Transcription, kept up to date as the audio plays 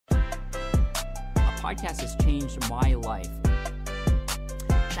podcast has changed my life.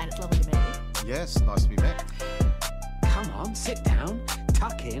 Dan, it's lovely to meet you. Yes, nice to be met. Come on, sit down,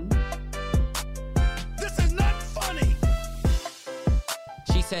 tuck in. This is not funny.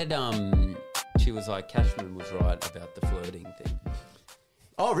 She said she was like, Cashman was right about the flirting thing.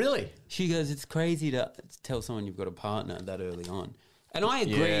 Oh, really? She goes, it's crazy to tell someone you've got a partner that early on. And I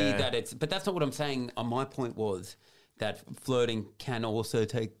agree Yeah. that it's... But that's not what I'm saying. My point was that flirting can also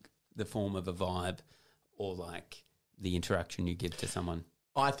take the form of a vibe or like the interaction you give to someone.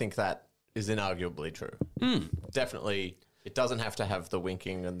 I think that is inarguably true. Definitely, it doesn't have to have the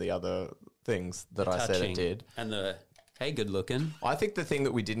winking and the other things that I said it did. And the, hey, good looking. I think the thing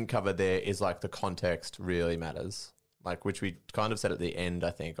that we didn't cover there is like the context really matters, like which we kind of said at the end,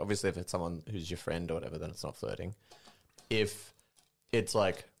 I think. Obviously, if it's someone who's your friend or whatever, then it's not flirting. If it's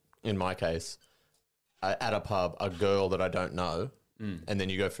like, in my case, at a pub, a girl that I don't know, and then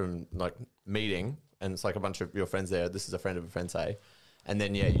you go from like meeting and it's like a bunch of your friends there, this is a friend of a friend, say, and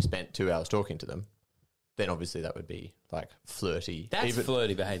then, yeah, you spent 2 hours talking to them, then obviously that would be like flirty. That's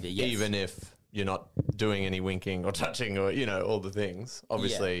flirty behaviour, yes. Even if you're not doing any winking or touching or, you know, all the things,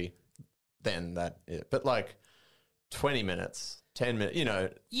 obviously, then that, yeah. But like 20 minutes, 10 minutes, you know,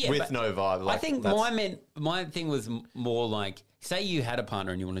 with no vibe. Like, I think my thing was more like, say you had a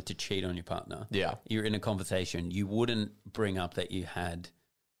partner and you wanted to cheat on your partner. Yeah. You're in a conversation, you wouldn't bring up that you had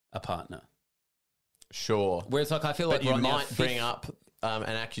a partner. Sure. Whereas like I feel like but you right now, might bring up an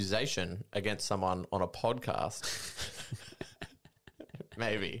accusation against someone on a podcast.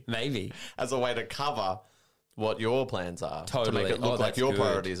 Maybe. As a way to cover what your plans are. Totally. To make it look like your good.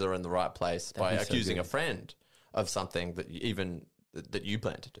 priorities are in the right place by That'd be so accusing good. a friend of something that that you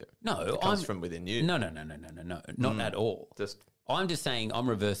plan to do. No, it comes from within you. No, not at all. I'm just saying I'm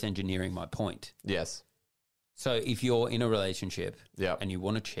reverse engineering my point. Yes. So if you're in a relationship Yeah. and you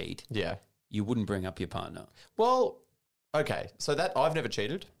want to cheat, Yeah. you wouldn't bring up your partner. Well, okay. So that I've never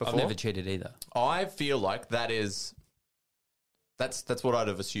cheated before. I've never cheated either. I feel like that's what I'd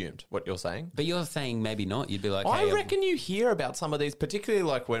have assumed, what you're saying. But you're saying maybe not. You'd be like, I hey, reckon you hear about some of these, particularly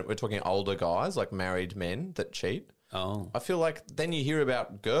like when we're talking older guys, like married men that cheat. Oh. I feel like then you hear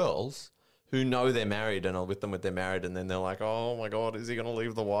about girls who know they're married and are with them when they're married, and then they're like, oh my God, is he going to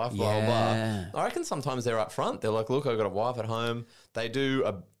leave the wife? Blah, Yeah. blah. I reckon sometimes they're up front. They're like, look, I've got a wife at home. They do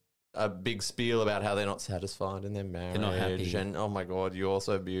a big spiel about how they're not satisfied in their marriage. not happy. And, oh my God, you're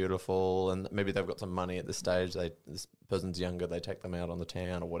so beautiful. And maybe they've got some money at this stage. This person's younger. They take them out on the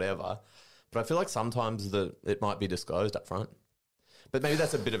town or whatever. But I feel like sometimes it might be disclosed up front. But maybe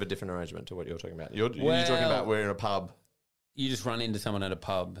that's a bit of a different arrangement to what you're talking about. You're talking about we're in a pub. You just run into someone at a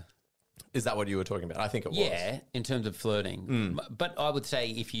pub. Is that what you were talking about? I think it was. Yeah, in terms of flirting. But I would say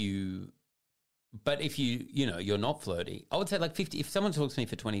if you you're not flirty, I would say like 50, if someone talks to me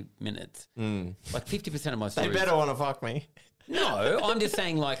for 20 minutes, like 50% of my They stories. better want to fuck me. No, I'm just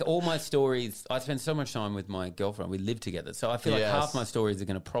saying like all my stories, I spend so much time with my girlfriend. We live together. So I feel like Yes. half my stories are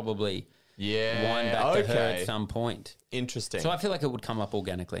going to probably wind back to her at some point. Interesting. So I feel like it would come up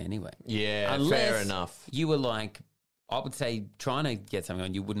organically anyway. Yeah, Unless fair enough. you were like, I would say trying to get something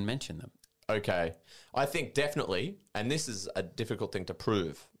on, you wouldn't mention them. Okay. I think definitely, and this is a difficult thing to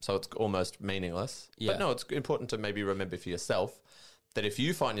prove, so it's almost meaningless. Yeah. But no, it's important to maybe remember for yourself that if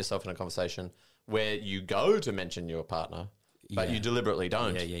you find yourself in a conversation where you go to mention your partner, but Yeah. you deliberately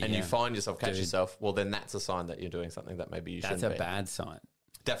don't, Yeah, and you find yourself, catch Dude. yourself, well, then that's a sign that you're doing something that maybe you shouldn't be. That's a bad sign.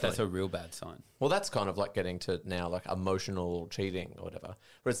 Definitely. That's a real bad sign. Well, that's kind of like getting to now like emotional cheating or whatever,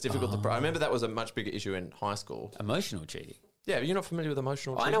 where it's difficult to. I remember that was a much bigger issue in high school. Emotional cheating. Yeah, you're not familiar with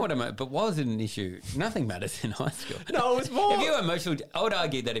emotional cheating? I know what but was it an issue? Nothing matters in high school. No, it's more. If you're emotional, I would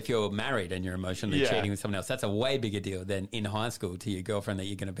argue that if you're married and you're emotionally Yeah. cheating with someone else, that's a way bigger deal than in high school to your girlfriend that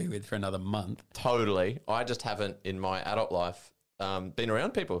you're going to be with for another month. Totally. I just haven't in my adult life been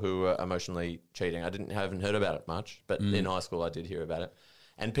around people who were emotionally cheating. I haven't heard about it much, but in high school I did hear about it,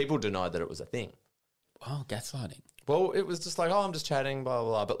 and people denied that it was a thing. Oh, gaslighting. Well, it was just like, oh, I'm just chatting, blah blah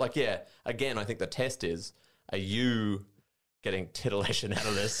blah. But like, yeah, again, I think the test is: are you getting titillation out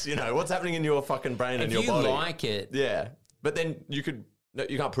of this? You know, what's happening in your fucking brain and your body? If you like it, Yeah, but then you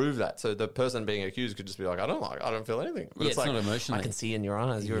can't prove that. So the person being accused could just be like, I don't feel anything. But Yeah, it's like, not emotionally. I can see in your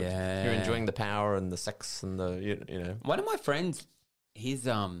eyes. You're enjoying the power and the sex and the you know. one of my friends, he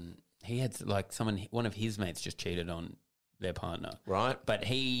had like one of his mates just cheated on their partner, Right. But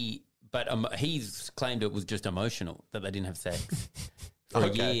he's claimed it was just emotional, that they didn't have sex. For a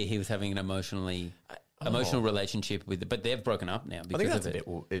Okay. year, he was having an emotional relationship with it, but they've broken up now I because think that's of a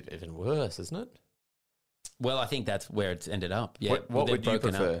it. bit even worse, isn't it? Well, I think that's where it's ended up. Yeah. What they've would you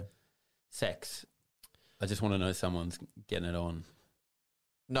broken up. prefer? Sex. I just want to know someone's getting it on.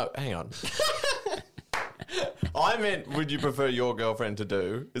 No, hang on. I meant, would you prefer your girlfriend to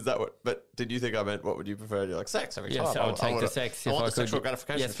do? Is that what? But did you think I meant what would you prefer? You're like sex every time. Yes, I would take the sex I if want I the could. sexual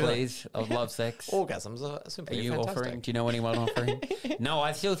gratification. Yes, please. I would love sex. Orgasms are Are simply you fantastic. offering? Do you know anyone offering? No,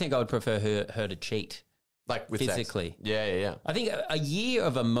 I still think I would prefer her to cheat. Like with sex. Physically. Yeah. I think a year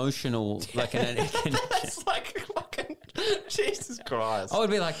of emotional, like It's like fucking Jesus Christ. I would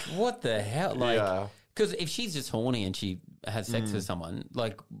be like, what the hell? Like, Yeah. because if she's just horny and she has sex with someone,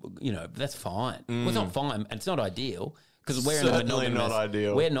 like, that's fine. Well, it's not fine. It's not ideal because we're Certainly in a not monogamous.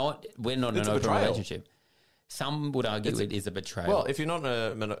 ideal. We're not It's an a open betrayal. relationship. Some would argue it is a betrayal. Well, if you're not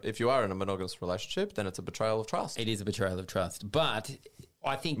if you are in a monogamous relationship, then it's a betrayal of trust. it is a betrayal of trust. But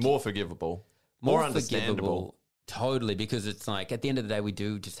I think More forgivable, more understandable. forgivable. Totally, because it's like at the end of the day, we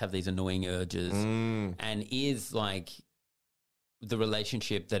do just have these annoying urges, and is like the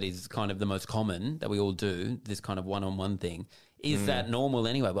relationship that is kind of the most common that we all do. This kind of one-on-one thing is that normal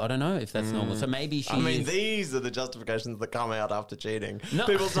anyway? But I don't know if that's normal. So maybe she. I mean, is, these are the justifications that come out after cheating. No.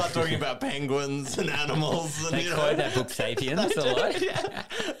 People start talking about penguins and animals. And, they quote that book 'Sapiens a lot. Yeah.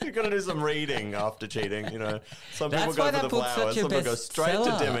 You've got to do some reading after cheating, Some That's people why go for that the book's flowers, such a some people go straight to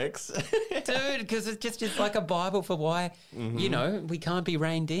bestseller. Dimmicks. Dude, because it's like a Bible for why, we can't be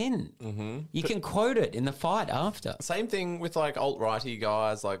reined in. You can quote it in the fight after. Same thing with like alt-righty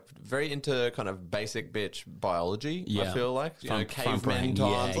guys, like very into kind of basic bitch biology, I Yeah. feel like. Front Cavemen brain. times.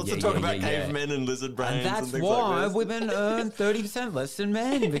 Yeah, Let's yeah, talk yeah, about yeah, yeah. cavemen and lizard brains And that's things why like this. women earn 30% less than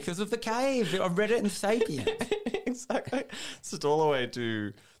men because of the cave. I've read it in *Sapiens*. Exactly. It's just all the way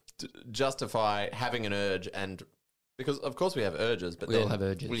to justify having an urge, and because of course we have urges, but We then all have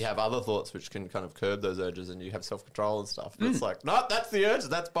urges. we have other thoughts which can kind of curb those urges, and you have self-control and stuff. But it's like, no, that's the urge,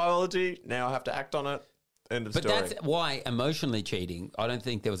 that's biology. Now I have to act on it. End of But story. that's why emotionally cheating, I don't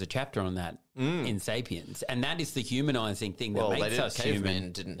think there was a chapter on that in *Sapiens*. And that is the humanizing thing that well, makes us cavemen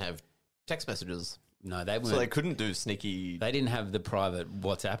human. didn't have text messages, No, they weren't. so they couldn't do sneaky. They didn't have the private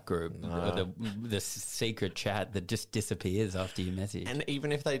WhatsApp group, or the secret chat that just disappears after you message. And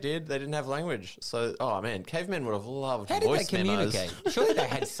even if they did, they didn't have language. So, oh man, cavemen would have loved How did they voice memos. communicate? Surely they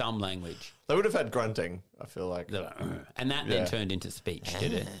had some language. They would have had grunting, I feel like. And that Yeah. then turned into speech,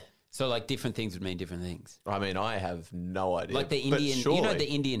 did it? So like different things would mean different things. I mean, I have no idea. Like the But Indian, surely- the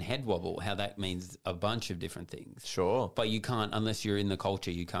Indian head wobble, how that means a bunch of different things. Sure. But you can't, unless you're in the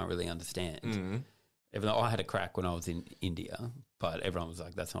culture, you can't really understand. Even though I had a crack when I was in India, but everyone was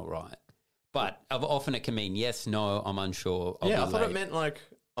like, that's not right. But often it can mean yes, no, I'm unsure. I'll Yeah, I be thought it late. meant like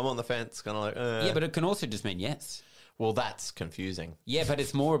I'm on the fence, kind of like. Yeah, but it can also just mean yes. well, that's confusing. Yeah, but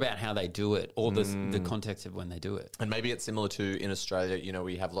it's more about how they do it or the context of when they do it. And maybe it's similar to in Australia.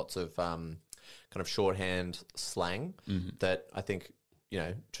 We have lots of kind of shorthand slang that I think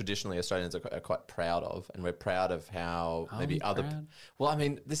traditionally Australians are quite proud of, and we're proud of how maybe we other. proud? Well, I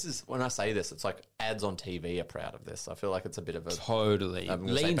mean, this is when I say this, it's like ads on TV are proud of this. I feel like it's a bit of a. Totally. I'm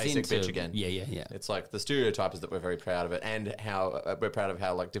gonna say Leans basic into bitch again. Yeah. It's like the stereotype is that we're very proud of it, and how we're proud of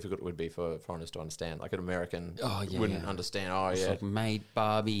how like difficult it would be for foreigners to understand. Like an American wouldn't understand. Oh It's yeah, like mate,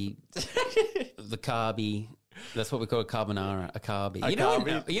 Barbie, the carby. That's what we call a carbonara, a carby. You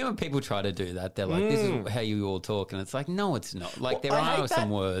know when people try to do that, they're like, this is how you all talk. And it's like, no, it's not. Like there I are hate some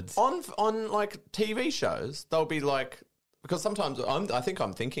that. words. on like TV shows. They'll be like, because sometimes I think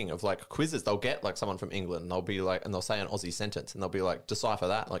I'm thinking of like quizzes. They'll get like someone from England, and they'll be like, and they'll say an Aussie sentence, and they'll be like, decipher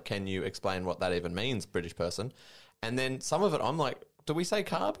that. Like, can you explain what that even means, British person? And then some of it, I'm like, do we say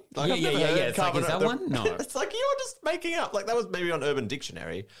carb? Like, Yeah, I've yeah, never yeah, heard yeah. It's like, is that carbonara. one? No. It's like you're just making up. Like that was maybe on Urban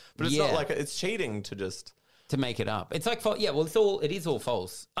Dictionary, but it's not Yeah. like it's cheating to just. To make it up. It's like, it is all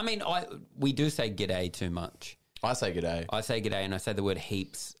false. I mean, we do say g'day too much. I say g'day. I say g'day and I say the word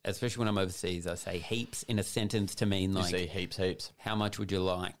heaps, especially when I'm overseas. I say heaps in a sentence to mean You like, see heaps. how much would you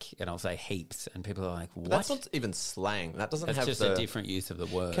like? And I'll say heaps. And people are like, what? That's not even slang. That doesn't That's have just the. a different use of the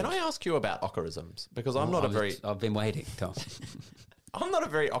word. Can I ask you about ocarisms? Because I'm not a very. I've been waiting, Tom. I'm not a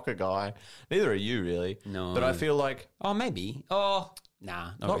very ocker guy. Neither are you, really. No. But I feel like. Oh, maybe. Oh,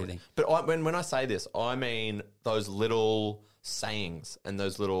 nah, not really. But when I say this, I mean those little sayings and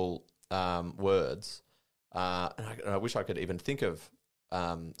those little words. And I wish I could even think of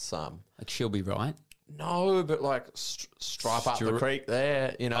some. Like, she'll be right. No, but like stripe up the creek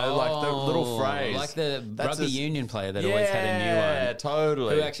there, like the little phrase. Like the That's rugby union player that always had a new Yeah, one.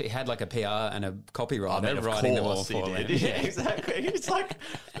 totally. Who actually had like a PR and a copywriter I mean, of writing them all course he for did. him. Yeah, exactly. It's like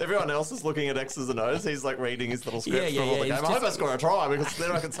everyone else is looking at X's and O's. He's like reading his little script Yeah, from all yeah, the he's game. I hope just- I score a try because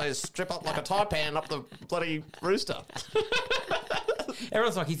then I can say strip up like a taipan up the bloody rooster.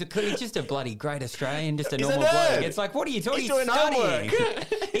 Everyone's like, he's just a bloody great Australian, just a He's a normal nerd. bloke. It's like, what are you talking? He's He's doing studying.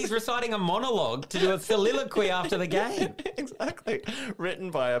 homework. He's reciting a monologue to do a soliloquy after the game. Exactly. Written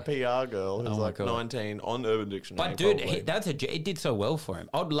by a PR girl who's Oh my like God. 19 on Urban Dictionary. But dude, probably. it did so well for him.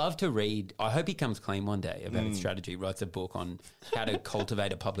 I'd love to read. I hope he comes clean one day about Mm. his strategy. Writes a book on how to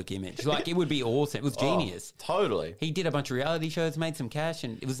cultivate a public image. Like it would be awesome. It was genius. Totally. He did a bunch of reality shows, made some cash,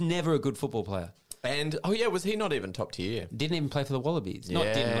 and it was never a good football player. And, was he not even top tier? Didn't even play for the Wallabies. Not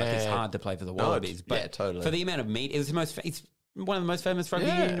didn't. Like it's Yeah. hard to play for the No, Wallabies. But yeah, totally. for the amount of meat, it was the most. He's one of the most famous rugby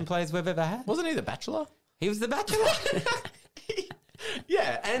Yeah. union players we've ever had. Wasn't he the Bachelor? He was the Bachelor.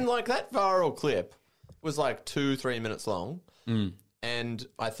 Yeah, and like that viral clip was like 2-3 minutes long. And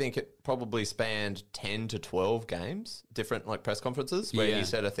I think it probably spanned 10 to 12 games, different like press conferences where Yeah. he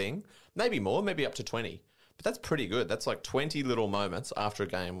said a thing. Maybe more, maybe up to 20. But that's pretty good. That's like 20 little moments after a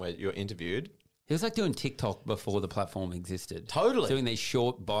game where you're interviewed. He was like doing TikTok before the platform existed. Totally. Doing these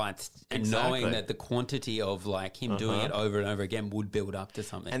short bites and Exactly. knowing that the quantity of like him doing it over and over again would build up to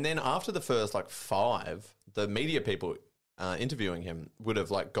something. And then after the first like 5, the media people interviewing him would have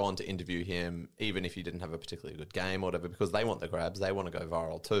like gone to interview him even if he didn't have a particularly good game or whatever, because they want the grabs, they want to go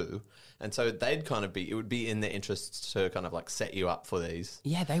viral too. And so they'd kind of it would be in their interests to kind of like set you up for these.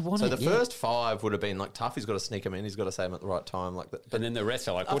 yeah, they wanted So the first 5 would have been like tough. He's got to sneak them in. He's got to say them at the right time. Like that. And then the rest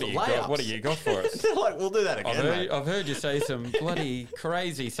are like, After layups. What do you got for us? They're like, we'll do that again, mate. I've heard you say some bloody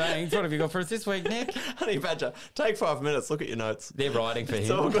crazy sayings. What have you got for us this week, Nick? Honey Badger, take 5 minutes. Look at your notes. They're writing for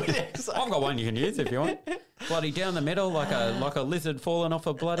It's all him. good. Yeah, exactly. I've got one you can use if you want. Bloody down the middle, like a lizard falling off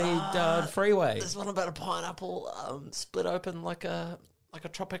a bloody freeway. There's one about a pineapple split open like a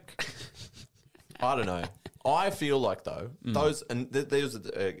tropic. I don't know. I feel like though those and those are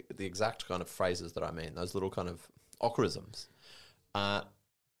the exact kind of phrases that I mean. Those little kind of ocharisms.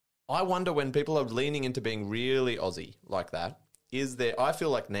 I wonder when people are leaning into being really Aussie like that. Is there? I feel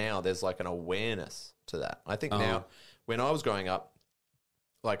like now there's like an awareness to that. I think now when I was growing up,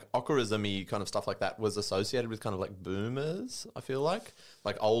 like ocharism-y kind of stuff like that was associated with kind of like boomers, I feel like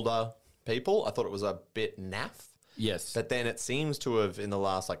older people. I thought it was a bit naff. Yes. But then it seems to have, in the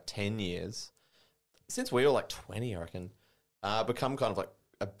last like 10 years, since we were like 20, I reckon, become kind of like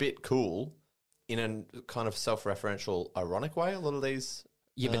a bit cool in a kind of self-referential, ironic way. A lot of these.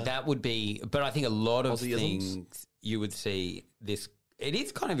 Yeah, but that would be. But I think a lot of Aussieisms? things you would see this. It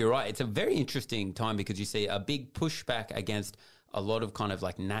is kind of, you're right. It's a very interesting time because you see a big pushback against a lot of kind of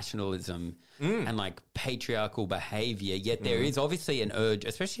like nationalism and like patriarchal behavior. Yet there is obviously an urge,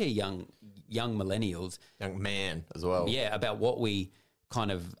 especially young millennials, Young man as well. yeah, about what we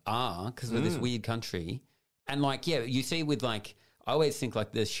kind of are because we're this weird country. And like, yeah, you see with like, I always think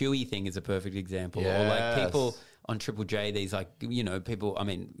like the shoey thing is a perfect example. Or like Yes. people on Triple J, these like, people, I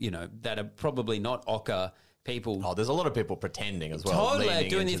mean, that are probably not ochre people. Oh, there's a lot of people pretending as well. Totally leaning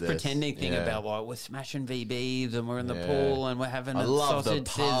doing into this pretending thing Yeah. about like we're smashing VBs and we're in the Yeah. pool and we're having I a love the sausage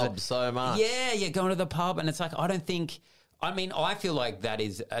pub so much. Yeah, you're going to the pub and it's like I don't think. I mean, I feel like that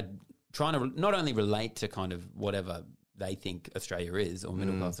is trying to not only relate to kind of whatever they think Australia is or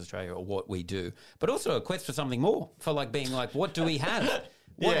middle class Australia or what we do, but also a quest for something more. For like being like, what do we have?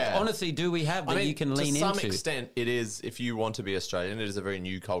 What Yeah. honestly do we have that you can lean to some into? extent, it is, if you want to be Australian, it is a very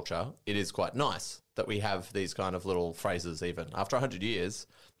new culture. It is quite nice that we have these kind of little phrases even. After 100 years,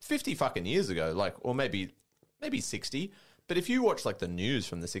 50 fucking years ago, like, or maybe 60. But if you watch like the news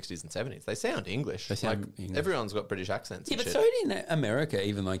from the 60s and 70s, they sound English. They sound like, English. Everyone's got British accents Yeah, and but shit. so in America,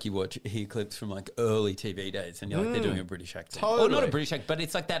 even like you hear clips from like early TV days, and you're like they're doing a British accent, or not a Totally. British accent, but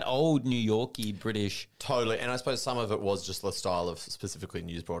it's like that old New Yorky British. Totally. And I suppose some of it was just the style of specifically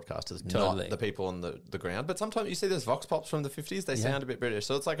news broadcasters, Totally. not the people on the ground. But sometimes you see those vox pops from the 50s, they sound a bit British.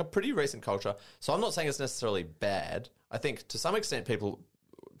 So it's like a pretty recent culture. So I'm not saying it's necessarily bad. I think to some extent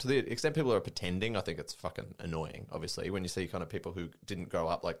to the extent people are pretending, I think it's fucking annoying, obviously, when you see kind of people who didn't grow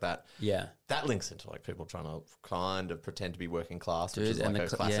up like that. Yeah. That links into like people trying to kind of pretend to be working class, which Dude, is like and a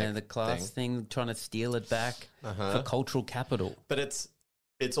classic the class thing. thing, trying to steal it back for cultural capital. But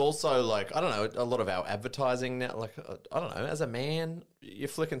it's also like, I don't know, a lot of our advertising now, like, I don't know, as a man, you're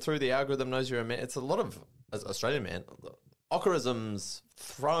flicking through, the algorithm knows you're a man. It's a lot of, as an Australian man, ocharisms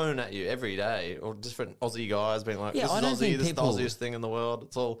thrown at you every day, or different Aussie guys being like, Yeah, this I is don't Aussie, think this people- is the Aussiest thing in the world.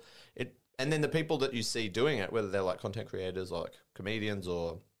 It's all, and then the people that you see doing it, whether they're like content creators or like comedians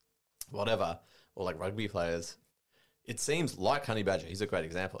or whatever, or like rugby players, it seems like Honey Badger. He's a great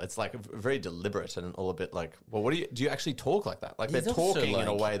example. It's like very deliberate and all a bit like, well, do you actually talk like that? Like He's they're also talking in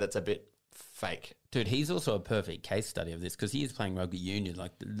a like- way that's a bit fake. Dude, he's also a perfect case study of this because he is playing rugby union,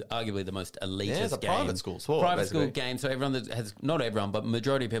 like arguably the most elitist Yeah, it's a game. private school sport, Private basically. school game. So everyone that has, not everyone, but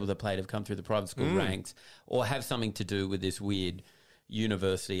majority of people that played have come through the private school ranks or have something to do with this weird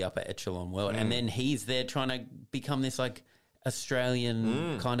university upper echelon world, and then he's there trying to become this like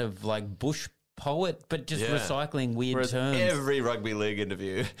Australian kind of like bush poet, but just recycling weird Whereas terms. every rugby league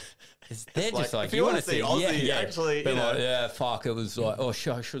interview, They're just like, if you want to see Aussie, actually, They're you know, like, yeah, fuck, it was like, oh,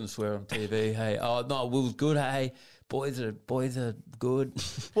 I shouldn't swear on TV. Hey, oh no, Will's good. Hey, boys are good.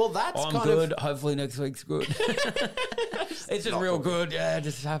 well, that's I'm kind good. of Hopefully next week's good. It's just real good. Yeah,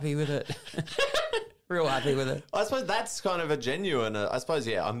 just happy with it. Real happy with it. I suppose that's kind of a genuine. I suppose,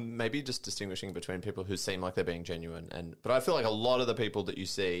 yeah. I'm maybe just distinguishing between people who seem like they're being genuine, but I feel like a lot of the people that you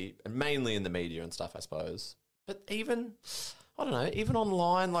see, and mainly in the media and stuff, I suppose. But even, I don't know, even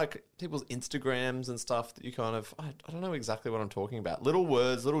online, like people's Instagrams and stuff that you kind of, I don't know exactly what I'm talking about. Little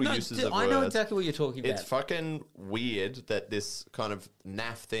words, little uses of words. I know exactly what you're talking about. It's fucking weird that this kind of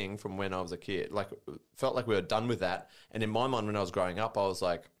naff thing from when I was a kid, like, felt like we were done with that. And in my mind, when I was growing up, I was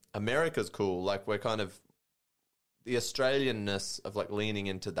like, America's cool. Like, we're kind of, the Australianness of like leaning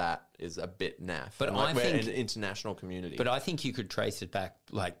into that is a bit naff. But and like I we're think an international community. But I think you could trace it back,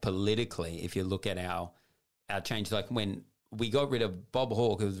 like politically, if you look at our change. Like when we got rid of Bob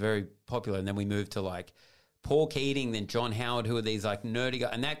Hawke, it was very popular, and then we moved to like Paul Keating, then John Howard, who are these like nerdy guys,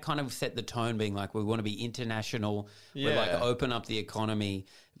 and that kind of set the tone, being like, we want to be international, we like open up the economy,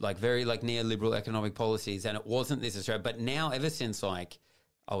 like very like neoliberal economic policies, and it wasn't this Australia. But now, ever since like,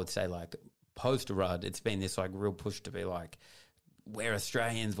 I would say like post-Rudd, it's been this like real push to be like, we're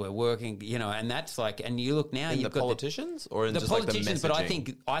Australians, we're working, you know, and that's like, and you look now, in you've the got politicians or in the just politicians, like the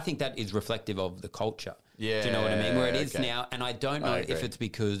messaging? but I think that is reflective of the culture. Yeah, do you know what I mean? Where it is okay. now, and I don't know I if agree. it's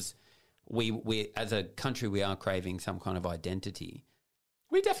because we as a country we are craving some kind of identity,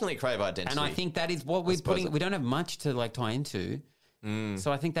 We definitely crave identity. and I think that is what we're suppose putting. We don't have much to like tie into.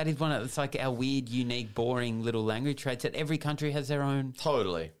 So I think that is one of it's like our weird, unique, boring little language traits that every country has their own.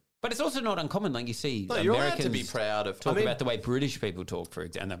 totally. But it's also not uncommon. Like you see, No, you're allowed Americans to be proud of. talk about the way British people talk, for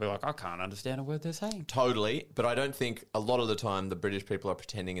example, and they'll be like, I can't understand a word they're saying. Totally, but I don't think a lot of the time the British people are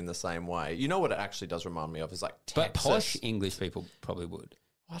pretending in the same way. You know what it actually does remind me of is like But Texas. posh English people probably would.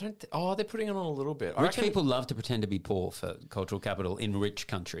 I don't. They're putting it on a little bit. I Rich reckon people love to pretend to be poor for cultural capital in rich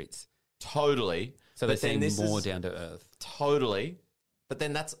countries. totally. So they But then seem this more is- down to earth. Totally, but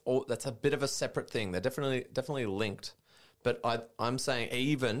then that's a bit of a separate thing. They're definitely linked. But I'm saying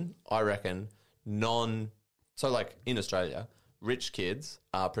even I reckon so like in Australia, rich kids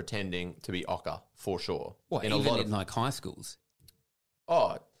are pretending to be ochre for sure. What, in even a lot in of like high schools?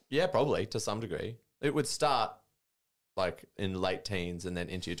 oh yeah, probably to some degree. It would start like in late teens and then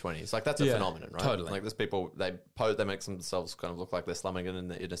into your 20s. Like that's a Yeah, phenomenon, right? totally. Like there's people they make themselves kind of look like they're slumming it in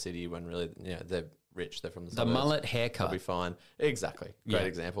the inner city when really they're rich. They're from the The suburbs. mullet They'll haircut. be fine. Exactly. Great Yeah.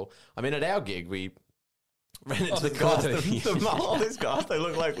 example. I mean, at our gig, we ran into Oh, the guys, God. all these guys, they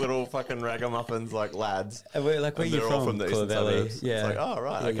look like little fucking ragamuffins, like lads. And we're like, where And you they're all from? from the eastern Clovelly. suburbs. It's like, oh,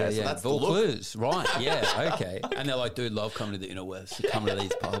 right, okay, so that's the look. Vaucluse, right, yeah, okay. And they're like, dude, love coming to the inner west, coming to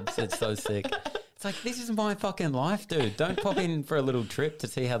these pubs, it's so sick. It's like, this is my fucking life, dude. Don't pop in for a little trip to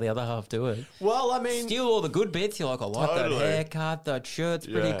see how the other half do it. Well, I mean, Steal all the good bits. You're like, I like Totally. that haircut, that shirt's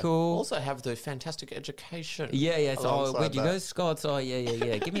pretty yeah. cool. Also have the fantastic education. Yeah. So, alongside where'd you that. go, Scots? Oh,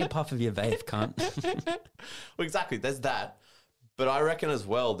 yeah. Give me a puff of your vape, cunt. Well, exactly. There's that. But I reckon as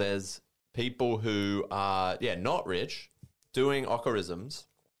well, there's people who are, not rich, doing ocharisms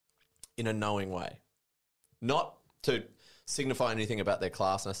in a knowing way. Not to signify anything about their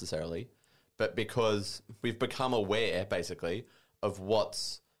class necessarily, but because we've become aware, basically, of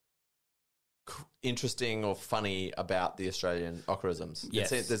what's interesting or funny about the Australian ocharisms. Yes.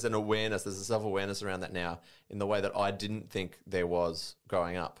 There's an awareness, there's a self-awareness around that now in the way that I didn't think there was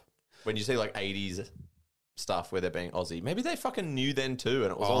growing up. When you see like 80s stuff where they're being Aussie, maybe they fucking knew then too,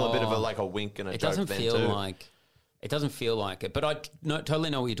 and it was all a bit of a wink and a It joke doesn't then feel too. like it doesn't feel like it, but I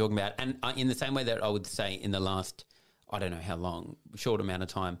totally know what you're talking about. And in the same way that I would say in the last, I don't know how long, short amount of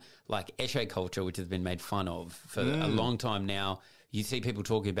time, like Eshe culture, which has been made fun of for a long time now. You see people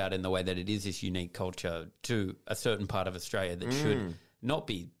talking about it in the way that it is this unique culture to a certain part of Australia that should not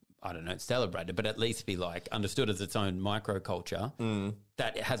be, I don't know, celebrated, but at least be like understood as its own microculture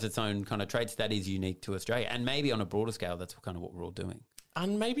that has its own kind of traits that is unique to Australia. And maybe on a broader scale, that's kind of what we're all doing.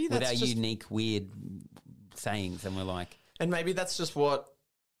 And maybe With that's our just unique, weird sayings, and we're like, And maybe that's just what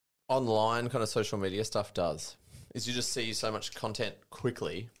online kind of social media stuff does, is you just see so much content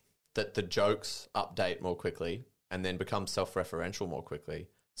quickly that the jokes update more quickly and then become self-referential more quickly.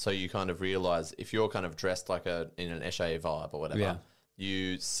 So you kind of realize if you're kind of dressed like in an Eshe vibe or whatever, Yeah.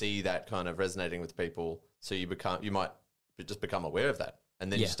 you see that kind of resonating with people. So you might just become aware of that.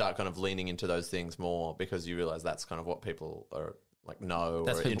 And then you Yeah. start kind of leaning into those things more because you realize that's kind of what people are like know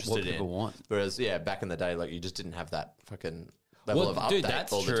That's or what interested people in. want. Whereas, back in the day, like you just didn't have that fucking level Well, of dude, update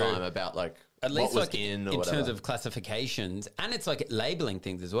that's all the true. time about like At what least was like in or in whatever. terms of classifications, and it's like labeling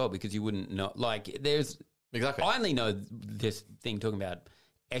things as well, because you wouldn't know. Like, there's Exactly. I only know this thing talking about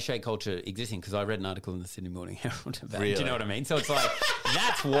Esche culture existing because I read an article in the Sydney Morning Herald about it. Do Really? you know what I mean? So it's like,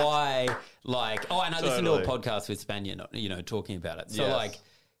 that's why, like, oh, and I listened to a Totally. podcast with Spaniard, you know, talking about it. So, Yes. like,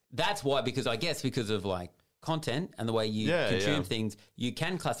 that's why, because I guess because of, like, content and the way you consume things, you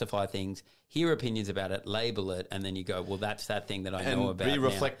can classify things, hear opinions about it, label it, and then you go, well, that's that thing that I know and about be now.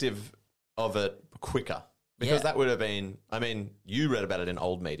 reflective of it quicker. Because Yeah. that would have been, I mean, you read about it in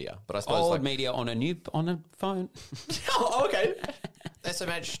old media, but I suppose Old like, media on a phone. oh, okay.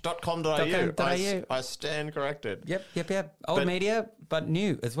 smh.com.au. .com.au. I stand corrected. Yep. Old But- media, but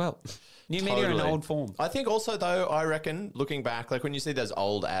new as well. New media in Totally. old form. I think also though, I reckon looking back, like when you see those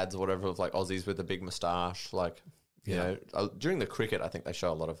old ads or whatever of like Aussies with the big moustache, like you know, during the cricket, I think they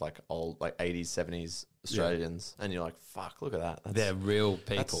show a lot of like old like 80s, 70s Australians, and you're like, fuck, look at that. That's, They're real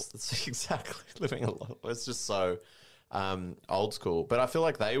people. that's exactly living a lot. It's just so old school. But I feel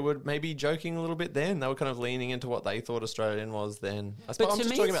like they were maybe joking a little bit then. They were kind of leaning into what they thought Australian was then. I suppose But I'm to just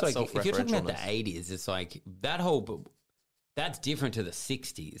me, talking it's about like, if you're talking about the self-referentialness. 80s, it's like that whole, that's different to the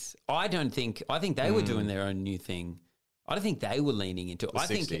 60s. I think they were doing their own new thing. I don't think they were leaning into it. I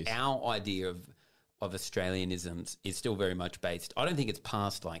think 60s. our idea of Australianisms is still very much based. I don't think it's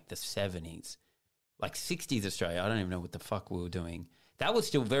past like the 70s. Like 60s Australia, I don't even know what the fuck we were doing. That was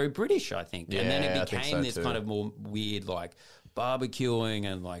still very British, I think. And then Yeah, I it think became so this too. kind of more weird, like barbecuing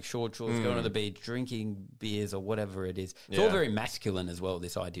and like short shorts, going to the beach, drinking beers or whatever it is. It's all Yeah. very masculine as well,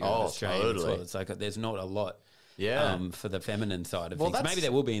 this idea Oh, of Australia as well. totally. It's like there's not a lot Yeah. for the feminine side of Well, things. that's- Maybe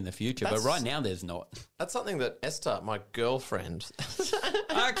there will be in the future, but that's- right now there's not. That's something that Esther, my girlfriend,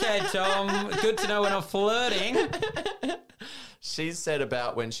 Okay, Tom, good to know we're not flirting. she's said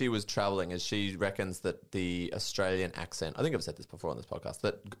about when she was traveling is she reckons that the Australian accent, I think I've said this before on this podcast,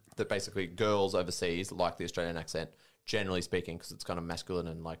 that basically girls overseas like the Australian accent, generally speaking, because it's kind of masculine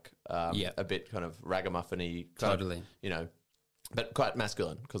and like Yeah. a bit kind of ragamuffin-y. Totally. You know, but quite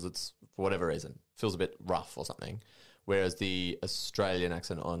masculine because it's, for whatever reason, feels a bit rough or something. Whereas the Australian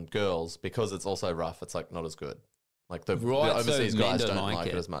accent on girls, because it's also rough, it's like not as good. Like the Right, so overseas men guys don't don't like like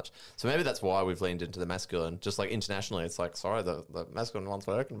it it. as much. So maybe that's why we've leaned into the masculine. Just like internationally, it's like, sorry, the masculine one's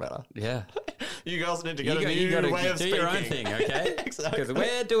working better. Yeah. You girls need to get a You new got way to of do speaking. your own thing, okay? Exactly. Because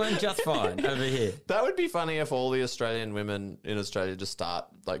we're doing just fine over here. That would be funny if all the Australian women in Australia just start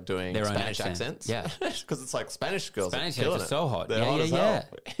like doing Their own Spanish accent. accents. Yeah. Because it's like Spanish girls. Spanish are killing girls are it. so hot. They're Yeah, hot yeah, as hell.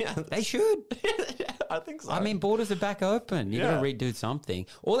 Yeah. They should. Yeah, I think so. I mean, borders are back open. You Yeah. got to redo something.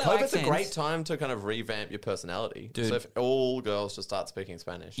 All our COVID's accents, a great time to kind of revamp your personality. Dude. So if all girls just start speaking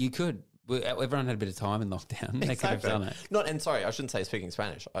Spanish. You could. Everyone had a bit of time in lockdown. They could have done it. Not, and sorry, I shouldn't say speaking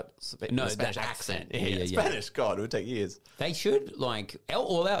Spanish. No, the Spanish the accent. accent. Yeah. Spanish, God, it would take years. They should, like,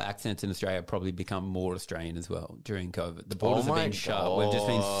 all our accents in Australia have probably become more Australian as well during COVID. The borders have my been shut. We've just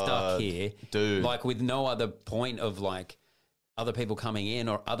been stuck God. here. Dude. Like, with no other point of, like, other people coming in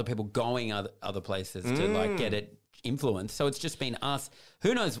or other people going other places to, like, get it influenced. So it's just been us.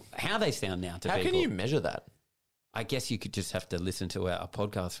 Who knows how they sound now to How people. can you measure that? I guess you could just have to listen to our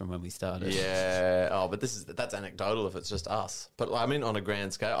podcast from when we started. Yeah. Oh, but that's anecdotal if it's just us. But I mean, on a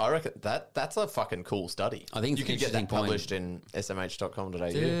grand scale, I reckon that's a fucking cool study. I think it's you an could get that interesting point. published in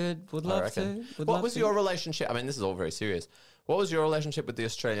smh.com.au. Dude, would I love reckon. to. Would What love was to. your relationship? I mean, this is all very serious. What was your relationship with the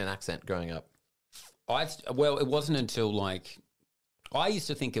Australian accent growing up? Well, it wasn't until, like, I used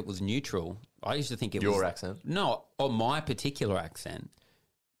to think it was neutral. I used to think it was... Your accent? No, or my particular accent.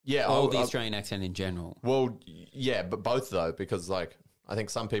 Yeah. Or the Australian accent in general. Well, yeah, but both though, because like I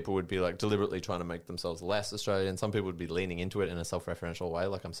think some people would be like deliberately trying to make themselves less Australian. Some people would be leaning into it in a self-referential way,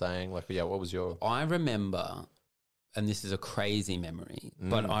 like I'm saying. Like, yeah, what was your I remember, and this is a crazy memory,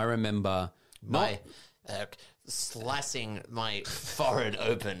 Mm. but I remember slicing my forehead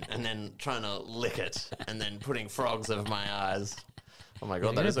open and then trying to lick it and then putting frogs over my eyes. Oh my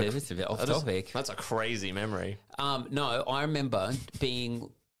god, Yeah, it's a bit off topic. That's a crazy memory. No, I remember being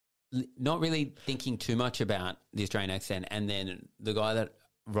not really thinking too much about the Australian accent, and then the guy that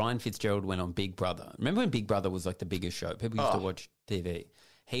Ryan Fitzgerald went on Big Brother. Remember when Big Brother was like the biggest show? People used to watch TV.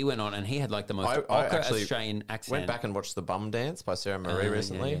 He went on and he had like the most I ochre actually Australian accent. Went back and watched The Bum Dance by Sarah Marie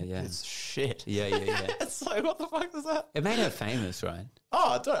recently. yeah. It's shit. Yeah. It's like, what the fuck is that? It made her famous, right?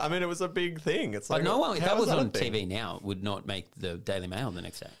 Oh, I mean, it was a big thing. It's like, But no one, if how that is was a on thing? TV now, would not make the Daily Mail the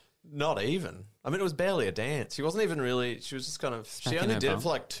next day. Not even. I mean, it was barely a dance. She wasn't even really. She was just kind of. She in only her did it bum. for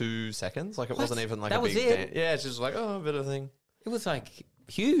like 2 seconds. Like it What? wasn't even like That a was big it? dance. Yeah, she's just like, oh, a bit of thing. It was like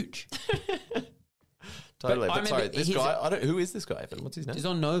huge. Totally. I But sorry, remember this his- guy. Who is this guy? Even? What's his name? He's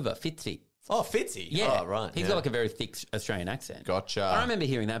on Nova, Fitzy. Oh, Fitzy. Yeah, Oh, right. He's got like a very thick Australian accent. Gotcha. I remember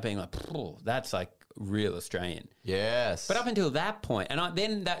hearing that being like, that's like real Australian. Yes. But up until that point, up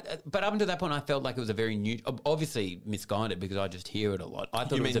until that point, I felt like it was a very new, obviously misguided because I just hear it a lot. I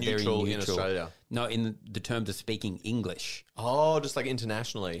thought You it was mean a very neutral neutral in Australia? No, in the terms of speaking English. Oh, just like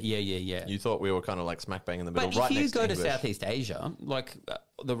internationally. Yeah. You thought we were kind of like smack bang in the middle, But right if you next go to English. Southeast Asia, like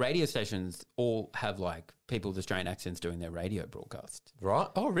the radio stations all have like people with Australian accents doing their radio broadcast. Right?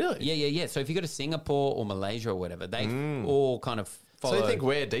 Oh, really? Yeah. So if you go to Singapore or Malaysia or whatever, they all kind of follow. So you think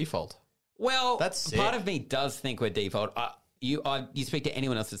we're default? Well, That's sick. part of me does think we're default. You speak to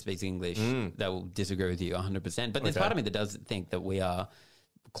anyone else that speaks English, they will disagree with you 100%. But there's part of me that does think that we are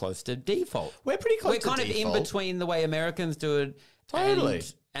close to default. We're pretty close We're to kind default. of in between the way Americans do it, Totally.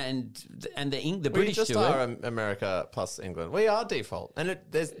 and the We British just do are it. America plus England. We are default. And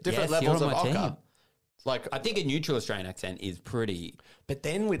there's different Yes, levels you're of on my ochre. team. Like, I think a neutral Australian accent is pretty. but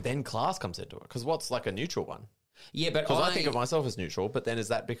then class comes into it. Because what's like a neutral one? Yeah, but Because I think of myself as neutral, but then is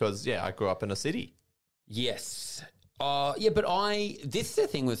that because, I grew up in a city? Yes. But this is the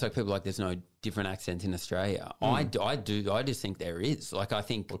thing with like people like there's no different accents in Australia. I just think there is. Like I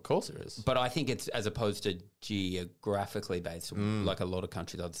think, Well, of course there is. but I think it's as opposed to geographically based. Like a lot of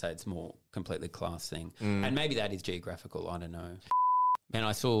countries, I'd say it's more completely class thing, and maybe that is geographical. I don't know. Man,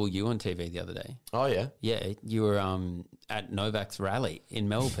 I saw you on TV the other day. Oh, yeah. Yeah, you were at Novak's rally in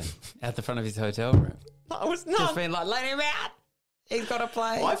Melbourne, at the front of his hotel room, I was just not. being like, "Let him out! He's got to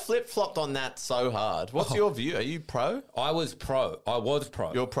play." I flip-flopped on that so hard. What's your view? Are you pro? I was pro.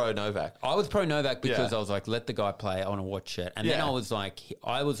 You're pro Novak. I was pro Novak because Yeah. I was like, let the guy play. I want to watch it. And then Yeah. I was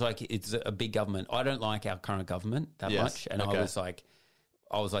like, it's a big government. I don't like our current government that Yes, much. And okay.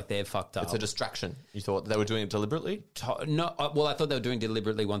 I was like, they're fucked up. It's a distraction. You thought they were doing it deliberately? Well, I thought they were doing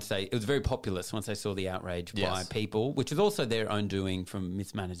deliberately it was very populist once they saw the outrage by Yes. people, which is also their own doing from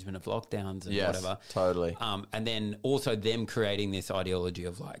mismanagement of lockdowns and Yes, whatever. totally. And then also them creating this ideology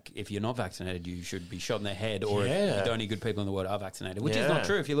of like, if you're not vaccinated, you should be shot in the head, or Yeah. if the only good people in the world are vaccinated, which is Yeah. not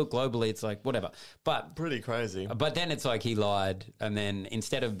true. If you look globally, it's like whatever. But Pretty crazy. But then it's like he lied, and then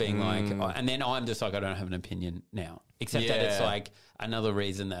instead of being like, and then I'm just like, I don't have an opinion now, except that it's Yeah. like another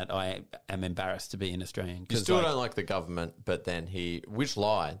reason that I am embarrassed to be an Australian. You 'Cause, still like, don't like the government, but then which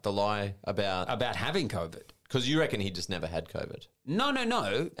lie? The lie about having COVID. because you reckon he just never had COVID. No.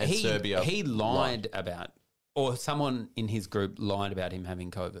 And Serbia he lied about, or someone in his group lied about him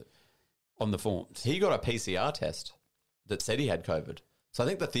having COVID on the forms. He got a PCR test that said he had COVID. So I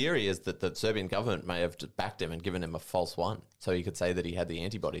think the theory is that the Serbian government may have just backed him and given him a false one, so he could say that he had the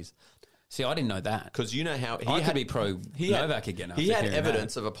antibodies. See, I didn't know that. Because you know how he I had, could be pro Novak again. He after had hearing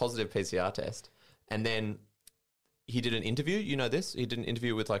evidence of a positive PCR test, and then he did an interview. You know this? He did an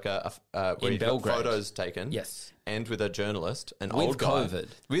interview with like where In he got Belgrade. photos taken. Yes. and with a journalist, an With old guy.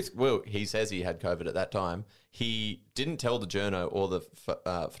 COVID. He says he had COVID at that time. He didn't tell the journo or the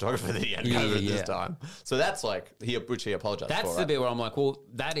photographer that he had COVID this time. So that's like which he apologized That's for. the right? bit where I'm like, well,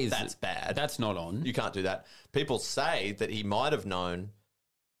 that's bad. That's not on. You can't do that. People say that he might have known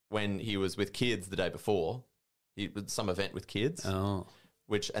when he was with kids the day before. He was some event with kids, Oh.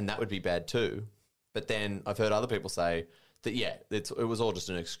 and that would be bad too. But then I've heard other people say that it was all just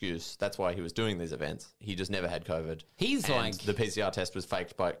an excuse. That's why he was doing these events. He just never had COVID. He's and like- the PCR test was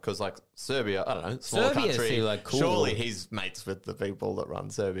faked because like Serbia, I don't know, smaller Serbia country. seem like cool. Surely he's mates with the people that run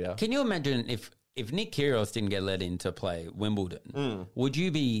Serbia. Can you imagine if Nick Kyrgios didn't get let in to play Wimbledon, would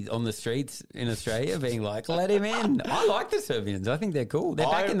you be on the streets in Australia being like, let him in? I like the Serbians. I think they're cool. They're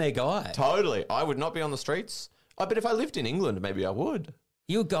backing their guy. Totally. I would not be on the streets. But if I lived in England, maybe I would.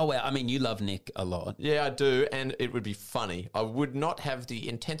 You go out. I mean, you love Nick a lot. Yeah, I do, and it would be funny. I would not have the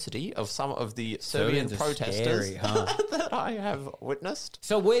intensity of some of the Serbian Serbians are protesters scary, huh? that I have witnessed.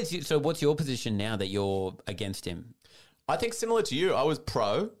 So what's your position now that you're against him? I think similar to you, I was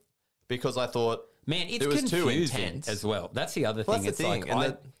pro because I thought, Man, it's it was too confusing intense as well. That's the other well, thing. that's the thing.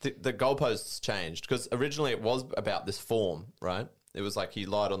 Like And the goalposts changed because originally it was about this form, right? It was like he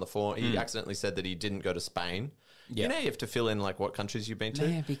lied on the form. He accidentally said that he didn't go to Spain. Yeah. You know, you have to fill in like what countries you've been to.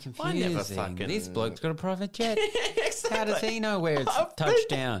 Man, it'd be I never confusing. fucking. This bloke's got a private jet. Exactly. How does he know where it's I've been- touched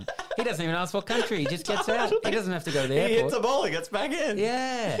down? He doesn't even ask what country. He just gets out. He doesn't have to go to the He airport. hits a ball, he gets back in.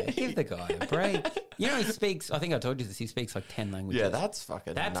 Yeah, give the guy a break. You know, he speaks, I think I told you this, he speaks like 10 languages. Yeah, that's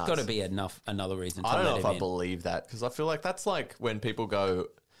fucking That's nuts. got to be another reason to I don't know let if him I in. believe that because I feel like that's like when people go,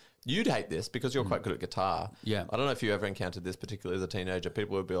 you'd hate this because you're quite good at guitar. Yeah. I don't know if you ever encountered this, particularly as a teenager.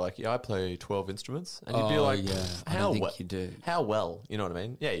 People would be like, yeah, I play 12 instruments. And you'd be Oh, like, yeah. I how don't think well? you do. How well? You know what I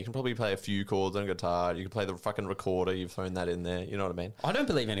mean? Yeah, you can probably play a few chords on guitar. You can play the fucking recorder. You've thrown that in there. You know what I mean? I don't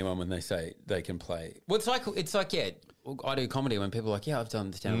believe anyone when they say they can play. Well, it's like, yeah, I do comedy when people are like, yeah, I've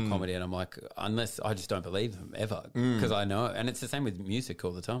done stand-up comedy. And I'm like, unless I just don't believe them ever because I know. And it's the same with music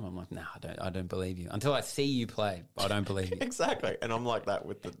all the time. I'm like, nah, I don't believe you. Until I see you play, I don't believe you. Exactly. And I'm like that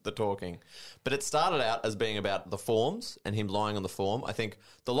with the talking. But it started out as being about the forms and him lying on the form. I think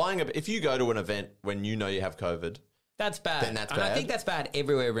the lying, if you go to an event when you know you have COVID, that's bad. then that's and bad. I think that's bad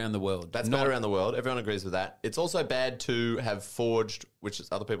everywhere around the world. That's bad around the world. Everyone agrees with that. It's also bad to have forged, which is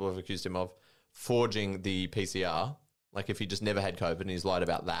other people have accused him of, forging the PCR. Like if he just never had COVID and he's lied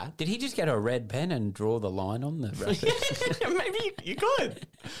about that. Did he just get a red pen and draw the line on the rapid? Maybe you could.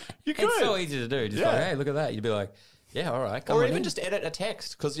 You could. It's so easy to do. Just Yeah. like, hey, look at that. You'd be like, yeah, all right. Come Or on even in. just edit a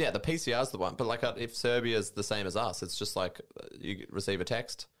text. Because, yeah, the PCR's the one. But, like, if Serbia's the same as us, it's just like you receive a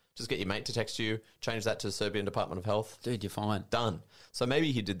text. Just get your mate to text you. Change that to Serbian Department of Health. Dude, you're fine. Done. So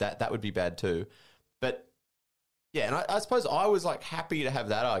maybe he did that. That would be bad too. But, yeah, and I suppose I was, like, happy to have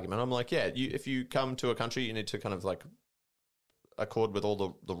that argument. I'm like, yeah, if you come to a country, you need to kind of, like, accord with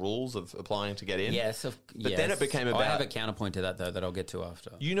all the rules of applying to get in. Yes. But then it became about... I have a counterpoint to that, though, that I'll get to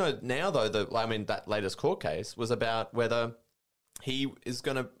after. You know, now, though, that latest court case was about whether he is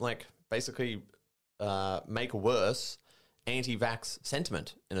going to, like, basically make worse anti-vax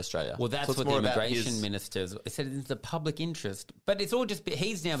sentiment in Australia. Well, that's So it's what the more about immigration ministers said. It's the public interest, but it's all just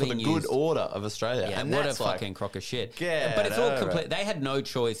he's now for being the used. good order of Australia. Yeah, and what a that's like, fucking crock of shit. Get But it's all over complete. it. They had no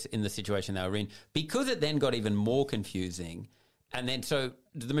choice in the situation they were in because it then got even more confusing. And then so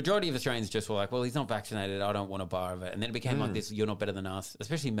the majority of Australians just were like, well, he's not vaccinated. I don't want a bar of it. And then it became like this, you're not better than us,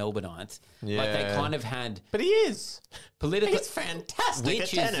 especially Melbourneites. Like they Yeah. kind of had But he is. political. He's fantastic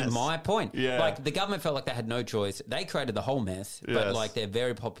Which at tennis. is my point. Yeah. Like the government felt like they had no choice. They created the whole mess, but Yes. like they're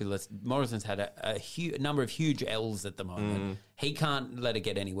very populist. Morrison's had a number of huge L's at the moment. He can't let it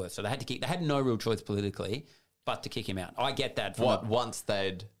get any worse. So they had to they had no real choice politically but to kick him out. I get that. Once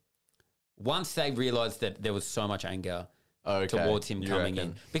they realised that there was so much anger Okay, towards him you coming reckon?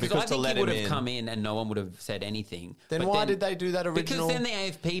 in. Because Because I to think let he would him have in- come in and no one would have said anything. Then But why did they do that original? Because then the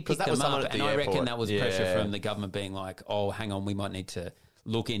AFP picked that was them someone up, at and the I reckon airport. that was pressure Yeah. from the government being like, oh, hang on, we might need to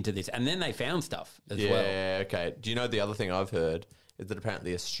look into this. And then they found stuff as well. Yeah, okay. Do you know the other thing I've heard is that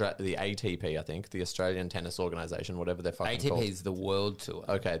apparently the ATP, I think, the Australian Tennis Organisation, whatever they're fucking called. ATP is the world tour.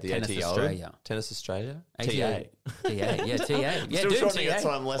 Okay, the Tennis ATO. Australia. Tennis Australia? ATA. TA. Yeah, TA. Yeah, Still dude, shortening TA. it so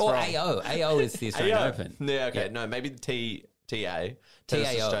I'm less or wrong. AO. AO is the Australian AO. Open. Yeah, okay. Yeah. No, maybe the TA,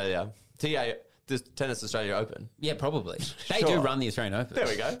 Tennis TAO. Australia. The Tennis Australia Open. Yeah, probably. They Sure. do run the Australian Open. There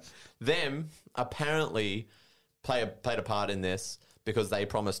we go. Them apparently played a part in this because they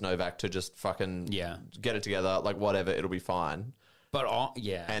promised Novak to just fucking Yeah. get it together, like whatever, it'll be fine. But,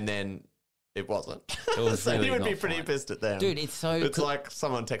 yeah. And then it wasn't. It was so really you would be not pretty fine. pissed at them. Dude, it's so... It's like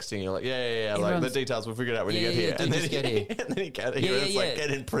someone texting you, like, yeah, like the Everyone's- details we'll figure it out when you Yeah, get yeah, here. dude, and then just get here. and then you get here, Yeah, and it's yeah, like, yeah.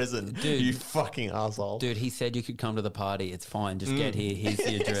 get in prison, Dude. you fucking asshole. Dude, he said you could come to the party. It's fine. Just get here. Here's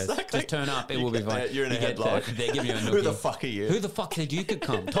the address. Exactly. Just turn up. It You will be get fine. there, you're in a You get headlock. there, they're giving you a Who the nookie. fuck are you? Who the fuck said you could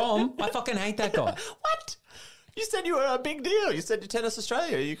come? Tom, I fucking hate that guy. What? You said you were a big deal. You said you're Tennis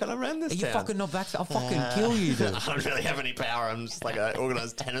Australia. You kind of ran this Are you town. fucking not vaccinated? I'll fucking kill you, dude. I don't really have any power. I'm just like I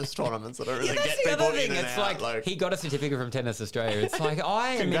organise tennis tournaments. I don't really Yeah, get that's the people other in thing. and It's out. like he got a certificate from Tennis Australia. It's like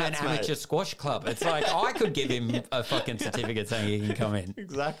I am in an Congrats, mate. amateur squash club. It's like I could give him a fucking certificate saying he can come in.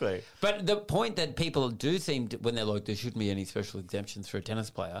 Exactly. But the point that people do seem to, when they're like, there shouldn't be any special exemptions for a tennis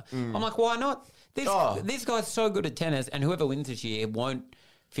player. I'm like, why not? This guy's so good at tennis, and whoever wins this year won't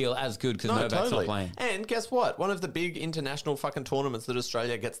feel as good because Novak's not playing. And guess what? One of the big international fucking tournaments that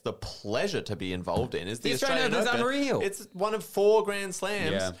Australia gets the pleasure to be involved in is the Australian Australian Open's Open. unreal. It's one of 4 Grand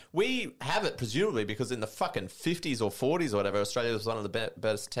Slams. Yeah. We have it presumably because in the fucking 50s or 40s or whatever, Australia was one of the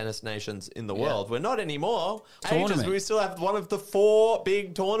best tennis nations in the world. We're not anymore. Tournament. We still have one of the 4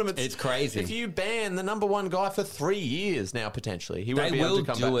 big tournaments. It's crazy. If you ban the number 1 guy for 3 years now, potentially, he won't They be able will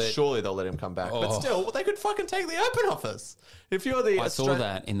to come do back. it. Surely they'll let him come back. But Oh. still, they could fucking take the Open off us. If you're the I saw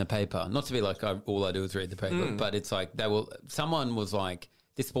that in the paper. Not to be like all I do is read the paper, but it's like someone was like,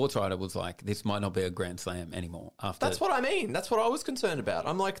 this sports writer was like, this might not be a Grand Slam anymore. After That's what I mean. That's what I was concerned about.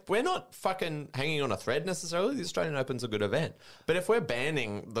 I'm like, we're not fucking hanging on a thread necessarily. The Australian Open's a good event. But if we're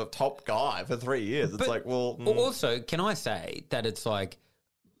banning the top guy for 3 years, it's But like, well... Also, can I say that it's like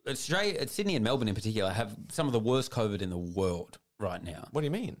Australia, Sydney and Melbourne in particular have some of the worst COVID in the world right now. what do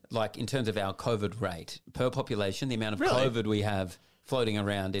you mean? Like in terms of our COVID rate per population, the amount of Really? COVID we have floating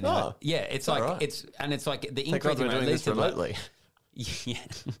around in Oh, it's all like right. it's like the Thank God increasing we're rate, doing at this least in, like- remotely. Yeah.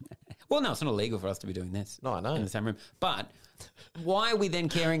 Well, no, it's not illegal for us to be doing this. No, I know. In the same room. But why are we then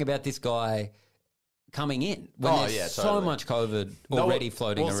caring about this guy coming in when Oh, there's yeah, so totally. much COVID already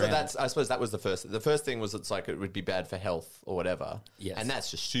floating well, around. So that's, I suppose that was the first. The first thing was it's like it would be bad for health or whatever. Yes. And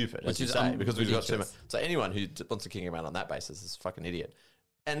that's just stupid, Which as you is say, because we've got too much. ridiculous. So anyone who wants to kick him out on that basis is a fucking idiot.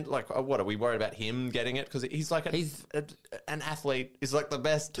 And like, what are we worried about him getting it? Because he's like an athlete. He's like the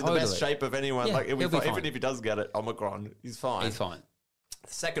best, in the best Totally. shape of anyone. Yeah, like he'll be fine. even if he does get it, Omicron, he's fine. He's fine.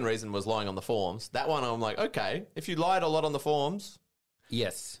 The second reason was lying on the forms. That one, I'm like, okay, if you lied a lot on the forms,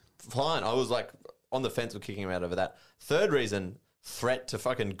 Yes. fine. I was like on the fence with kicking him out over that. Third reason, threat to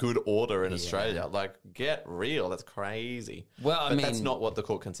fucking good order in Australia. Like, get real. That's crazy. Well, I but mean- that's not what the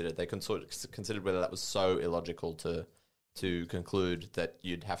court considered. They considered whether that was so illogical to conclude that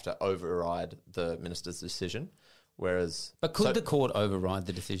you'd have to override the minister's decision. Whereas, But could the court override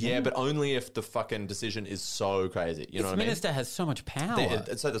the decision? yeah, but only if the fucking decision is so crazy. You know this what I mean? minister has so much power.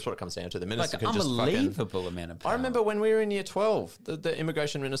 So that's what it comes down to. The like minister an can just fucking. unbelievable amount of power. I remember when we were in year 12, the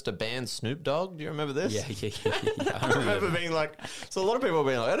immigration minister banned Snoop Dogg. Do you remember this? Yeah. I remember being like, so a lot of people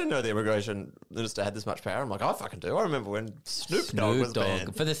being like, I didn't know the immigration minister had this much power. I'm like, I fucking do. I remember when Snoop Dogg was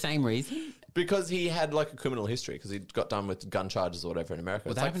banned. For the same reason? Because he had like a criminal history because he got done with gun charges or whatever in America.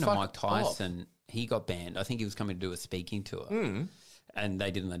 Well, It's that like, happened to fuck Mike Tyson. He got banned. I think he was coming to do a speaking tour. And they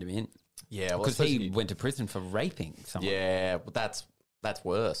didn't let him in. Yeah, well, Because he went to prison for raping someone. Yeah, but that's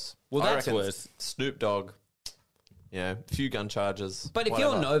worse. Well, I that's reckon worse. Snoop Dogg, you know, a few gun charges. But if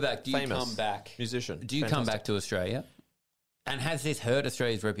whatever. you're Novak, do you Famous come back? musician? Do you come Fantastic. back to Australia? And has this hurt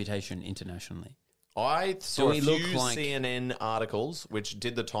Australia's reputation internationally? I saw a we few look like- CNN articles which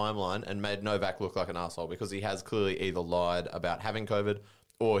did the timeline and made Novak look like an asshole because he has clearly either lied about having COVID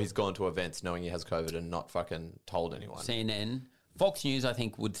or he's gone to events knowing he has COVID and not fucking told anyone. CNN, Fox News, I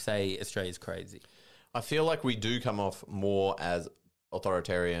think, would say Australia's crazy. I feel like we do come off more as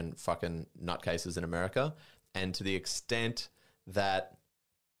authoritarian fucking nutcases in America, and to the extent that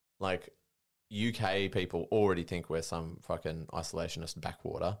like UK people already think we're some fucking isolationist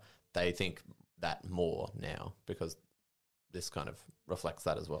backwater, they think that more now because this kind of reflects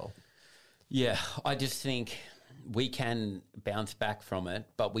that as well. Yeah, I just think we can bounce back from it,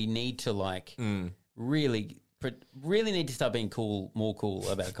 but we need to like really need to start being more cool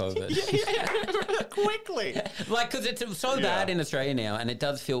about COVID. Quickly. Like, because it's so bad in Australia now, and it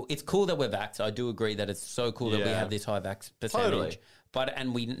does feel it's cool that we're vaxxed. I do agree that it's so cool that we Yeah. have this high vax percentage. Totally.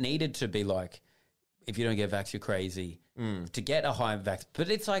 And we needed to be like, if you don't get vax, you're crazy. To get a high vax, but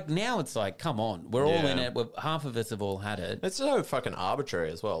it's like now it's like, come on, we're all in Yeah. it. Half of us have all had it. It's so fucking arbitrary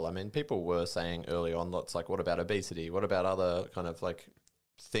as well. I mean, people were saying early on, lots like, what about obesity? What about other kind of like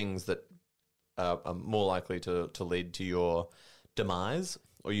things that are more likely to lead to your demise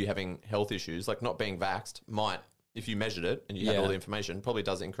or you having health issues? Like not being vaxxed might, if you measured it and you had all the information, probably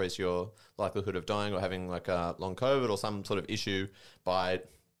does increase your likelihood of dying or having like a long COVID or some sort of issue by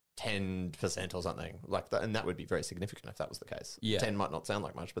 10% or something like that, and that would be very significant if that was the case. 10 might not sound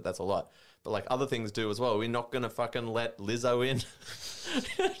like much, but that's a lot. But like other things do as well. We're not going to fucking let Lizzo in.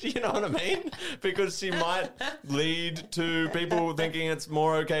 You know what I mean? Because she might lead to people thinking it's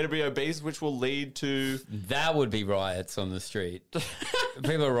more okay to be obese, which will lead to That would be riots on the street.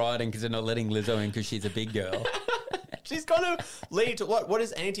 People are rioting because they're not letting Lizzo in because she's a big girl. she's going to lead to what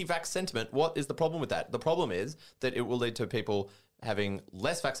is anti-vax sentiment? What is the problem with that? The problem is that it will lead to people having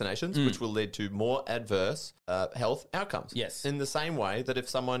less vaccinations, which will lead to more adverse health outcomes. Yes. In the same way that if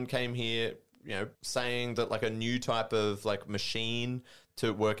someone came here, you know, saying that like a new type of like machine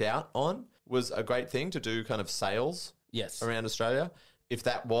to work out on was a great thing to do kind of sales Yes. around Australia, if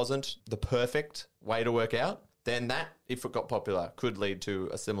that wasn't the perfect way to work out, then that, if it got popular, could lead to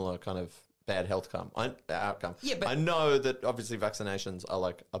a similar kind of bad health outcome. Yeah, but- I know that obviously vaccinations are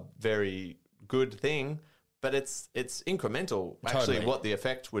like a very good thing, but it's incremental, actually, Totally. what the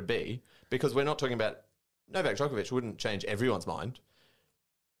effect would be, because we're not talking about Novak Djokovic wouldn't change everyone's mind.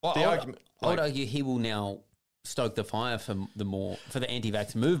 Well, The I argument- would argue he will now stoke the fire for the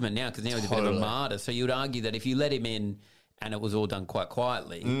anti-vax movement now because now he's a bit of a Totally. martyr. So you'd argue that if you let him in and it was all done quite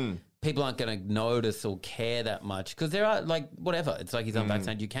quietly, people aren't going to notice or care that much because there are like whatever. It's like he's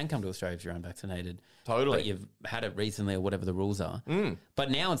unvaccinated. You can come to Australia if you're unvaccinated. Totally. But you've had it recently or whatever the rules are. But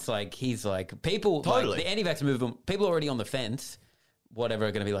now it's like he's like people Totally. like the anti-vax movement. People already on the fence. Whatever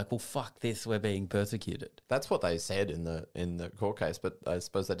are going to be like, well, fuck this. We're being persecuted. That's what they said in the court case, but I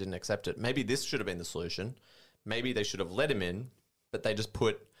suppose they didn't accept it. Maybe this should have been the solution. Maybe they should have let him in, but they just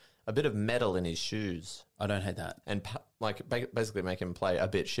put a bit of metal in his shoes I don't hate that. and basically make him play a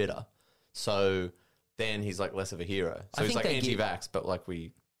bit shitter. So then he's like less of a hero. So I he's think like they give- anti-vax, but like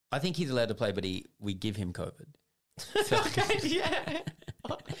we... I think he's allowed to play, but we give him COVID. So, yeah.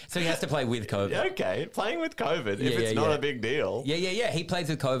 So he has to play with COVID. Yeah, okay, playing with COVID, if Yeah, it's yeah, not yeah. a big deal, Yeah. He plays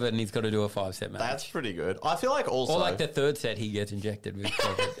with COVID and he's got to do a 5-set match. that's pretty good. I feel like also Or like the third set, he gets injected with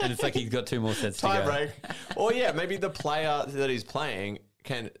COVID. And it's like he's got 2 more sets to tie go. break. Or yeah, maybe the player that he's playing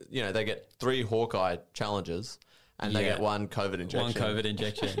can, they get 3 Hawkeye challenges and they Yeah. get 1 COVID injection. One COVID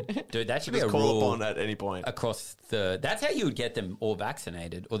injection. Dude, that should be Just a call rule upon at any point. across the... That's how you would get them all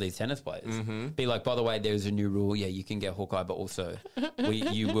vaccinated, or these tennis players. Mm-hmm. Be like, by the way, there's a new rule. Yeah, you can get Hawkeye, but also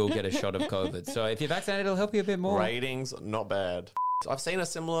you will get a shot of COVID. So if you're vaccinated, it'll help you a bit more. Ratings, not bad. I've seen a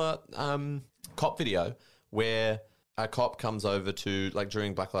similar cop video where a cop comes over to, like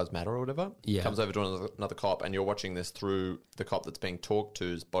during Black Lives Matter or whatever, Yeah. comes over to another cop, and you're watching this through the cop that's being talked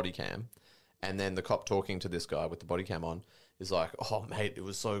to's body cam. And then the cop talking to this guy with the body cam on is like, oh, mate, it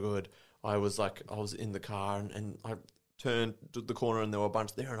was so good. I was in the car and I turned to the corner and there were a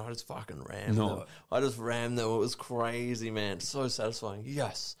bunch there and I just fucking rammed them. I just rammed them. It was crazy, man. So satisfying.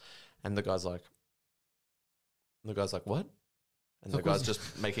 Yes. And the guy's like, what? And the guy's just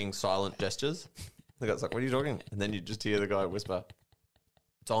making silent gestures. The guy's like, what are you talking? And then you just hear the guy whisper,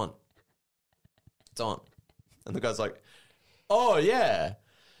 it's on. It's on. And the guy's like, oh, yeah.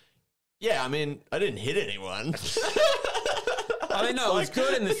 Yeah, I mean, I didn't hit anyone. I mean, no, it was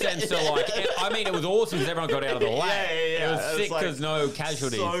good in the sense of like, it was awesome because everyone got out of the way. Yeah. It was It's sick like because no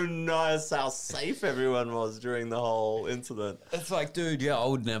casualties. So nice how safe everyone was during the whole incident. It's like, dude, I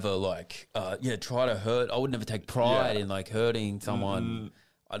would never try to hurt. I would never take pride in like hurting someone.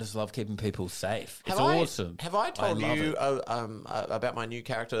 I just love keeping people safe. It's awesome. Have I told love you it. about my new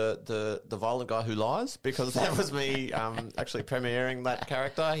character, the violent guy who lies? Because that was me actually premiering that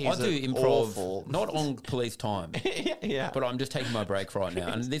character. He's I do improv, awful. not on police time, yeah. but I'm just taking my break right now.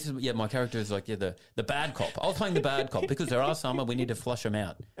 And this is, my character is like, the bad cop. I was playing the bad cop because there are some and we need to flush them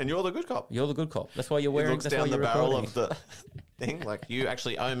out. And you're the good cop. You're the good cop. That's why you're He wearing. looks That's down why the you're barrel recording. of the thing. Like, you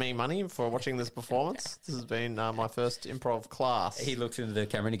actually owe me money for watching this performance. This has been my first improv class. He looks into the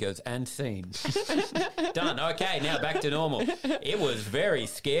camera and he goes, and scene. Done. Okay, now back to normal. It was very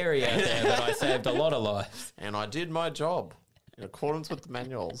scary out there, but I saved a lot of lives. And I did my job in accordance with the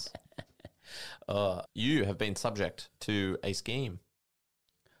manuals. You have been subject to a scheme.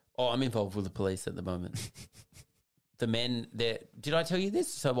 Oh, I'm involved with the police at the moment. The men there. Did I tell you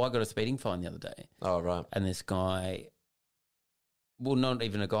this? So I got a speeding fine the other day. Oh, right. And this guy, well, not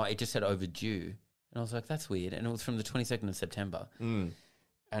even a guy, it just said overdue. And I was like, that's weird. And it was from the 22nd of September.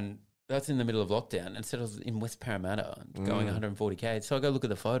 And that's in the middle of lockdown. And it said I was in West Parramatta going 140K. So I go look at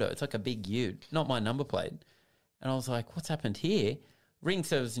the photo. It's like a big ute, not my number plate. And I was like, what's happened here? Ring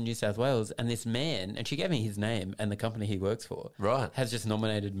service in New South Wales. And this man, and she gave me his name and the company he works for, Right. has just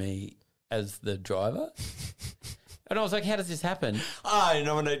nominated me as the driver. And I was like, how does this happen? I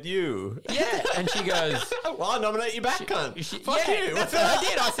nominate you. Yeah. And she goes, Well, I nominate you back, cunt. Fuck yeah, you. that's what I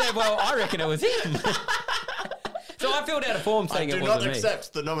did. I said, well, I reckon it was him. So I filled out a form I saying do it not wasn't me.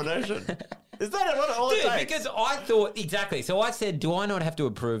 accept the nomination. Is that what all it Dude, takes? because I thought, exactly. So I said, do I not have to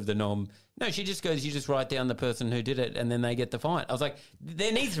approve the nom? No, she just goes, you just write down the person who did it and then they get the fine. I was like,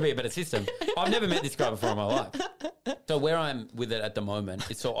 there needs to be a better system. I've never met this guy before in my life. So where I'm with it at the moment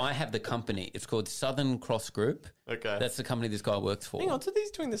is, so I have the company. It's called Southern Cross Group. Okay. That's the company this guy works for. Hang on, so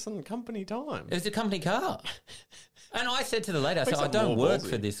he's doing this on company time. It was a company car. And I said to the lady, I said, Makes I it don't more work ballsy.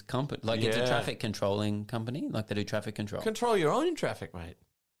 for this company. Like, it's a Yeah. traffic controlling company. Like, they do traffic control. Control your own traffic, mate.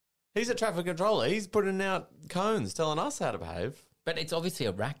 He's a traffic controller. He's putting out cones telling us how to behave. But it's obviously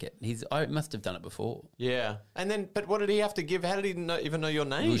a racket. I must have done it before. Yeah. And then, but what did he have to give? How did he even know your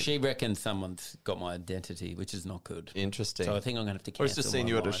name? Well, she reckons someone's got my identity, which is not good. Interesting. So I think I'm going to have to Or cancel he's just seen my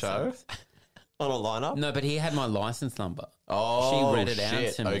you at a show license. on a lineup? No, but he had my license number. Oh, she read it shit.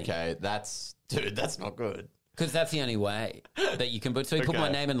 out to me. Okay, that's not good. Because that's the only way that you can put. So he put my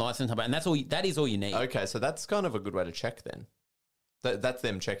Okay. name and license number, and that's all. That is all you need. Okay, so that's kind of a good way to check then. That's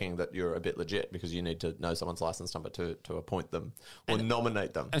them checking that you're a bit legit because you need to know someone's license number to appoint them or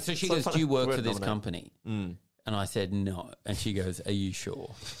nominate them. And so she goes, "Do you work for this company?" And I said, "No." And she goes, "Are you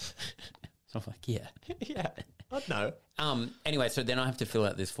sure?" So I'm like, "Yeah." Yeah, I'd know. Anyway, so then I have to fill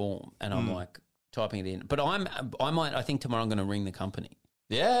out this form, and I'm like typing it in. But I think tomorrow I'm going to ring the company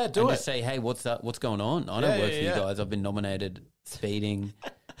Yeah, do and it. just say, "Hey, what's up? What's going on? I don't Yeah, work yeah, for you yeah. guys. I've been nominated speeding."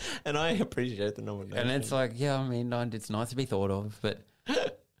 And I appreciate the nomination. And it's like, yeah, I mean, it's nice to be thought of, but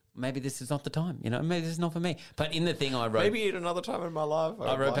maybe this is not the time. Maybe this is not for me. But in the thing I wrote, maybe at another time in my life.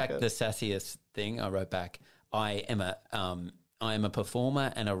 I wrote like back it. the sassiest thing. I wrote back, I am a I am a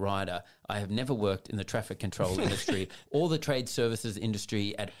performer and a rider. I have never worked in the traffic control industry or the trade services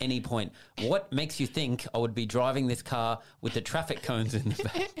industry at any point. What makes you think I would be driving this car with the traffic cones in the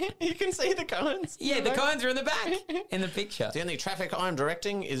back? You can see the cones. Yeah, the cones are in the back in the picture. The only traffic I'm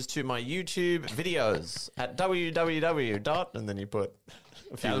directing is to my YouTube videos at www. And then you put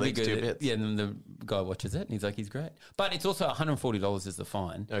a few That would be links to good. bits. Yeah, and then the guy watches it and he's like, he's great. But it's also $140 is the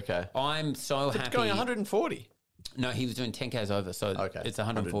fine. Okay. I'm so It's happy. going 140. No, he was doing 10Ks over, so Okay. it's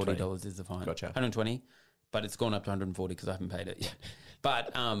 $140 is the fine. Gotcha. 120, but it's gone up to 140 because I haven't paid it yet.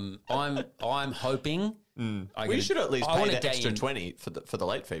 But I'm hoping We should at least I pay want a the day extra in- 20 for the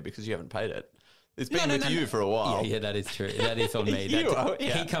late fee because you haven't paid it. It's been No, with no, you no. for a while. Yeah, that is true. That is on me. You owe-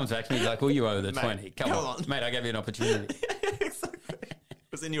 yeah. He comes back to me he's like, well, you owe the Mate, 20. Come on. Mate, I gave you an opportunity. Exactly.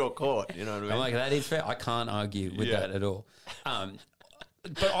 It was in your court, you know what I mean? I'm like, that is fair. I can't argue with Yeah. that at all.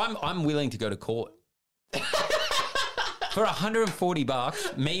 But I'm willing to go to court. For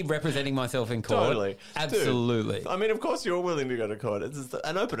 $140, me representing myself in court. Totally. Absolutely. Dude, I mean, of course you're willing to go to court. It's just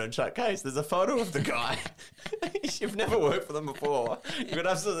an open and shut case. There's a photo of the guy. You've never worked for them before. You've got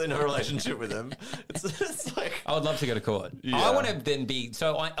absolutely no relationship with them. It's like... I would love to go to court. Yeah. I want to then be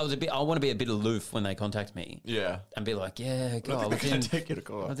so. I want to be a bit aloof when they contact me. Yeah. And be like, yeah, God, I They're was going in, to take you to I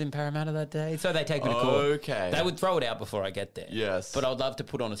court. was in Parramatta that day. So they take me to court. Okay. They would throw it out before I get there. Yes. But I would love to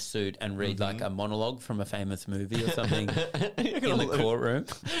put on a suit and read like a monologue from a famous movie or something in the courtroom.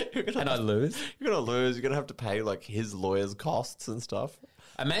 And I lose. You're going to lose. You're going to have to pay like his lawyer's costs and stuff.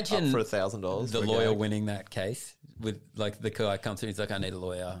 Imagine Up for $1,000. the for a lawyer gag. winning that case with like the guy comes to me, he's like, I need a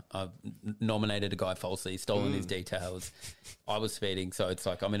lawyer. I've nominated a guy falsely, stolen his details. I was speeding, so it's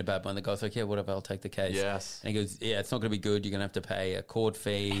like I'm in a bad one. The guy's like, yeah, whatever, I'll take the case. Yes. And he goes, yeah, it's not going to be good. You're going to have to pay a court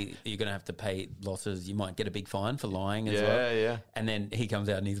fee. You're going to have to pay losses. You might get a big fine for lying as well. Yeah. And then he comes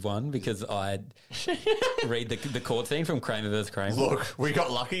out and he's won because I read the court scene from Kramer vs. Kramer. Look, we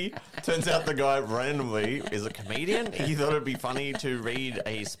got lucky. Turns out the guy randomly is a comedian. He thought it'd be funny to read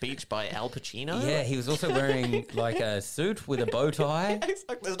a speech by Al Pacino. Yeah, he was also wearing like a suit with a bow tie.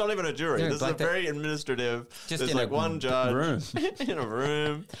 Exactly. There's not even a jury. Yeah, This is like a very administrative. Just There's in like a one judge room. in a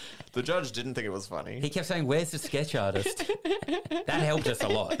room. The judge didn't think it was funny. He kept saying, where's the sketch artist? That helped us a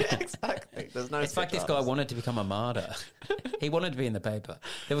lot. Yeah, exactly. There's no. It's like this guy wanted to become a martyr. He wanted to be in the paper.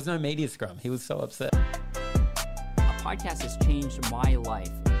 There was no media scrum. He was so upset. A podcast has changed my life.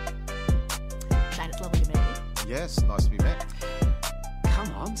 Shane, it's lovely to meet you. Yes, nice to be met.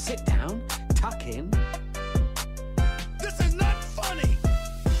 Come on, sit down, tuck in.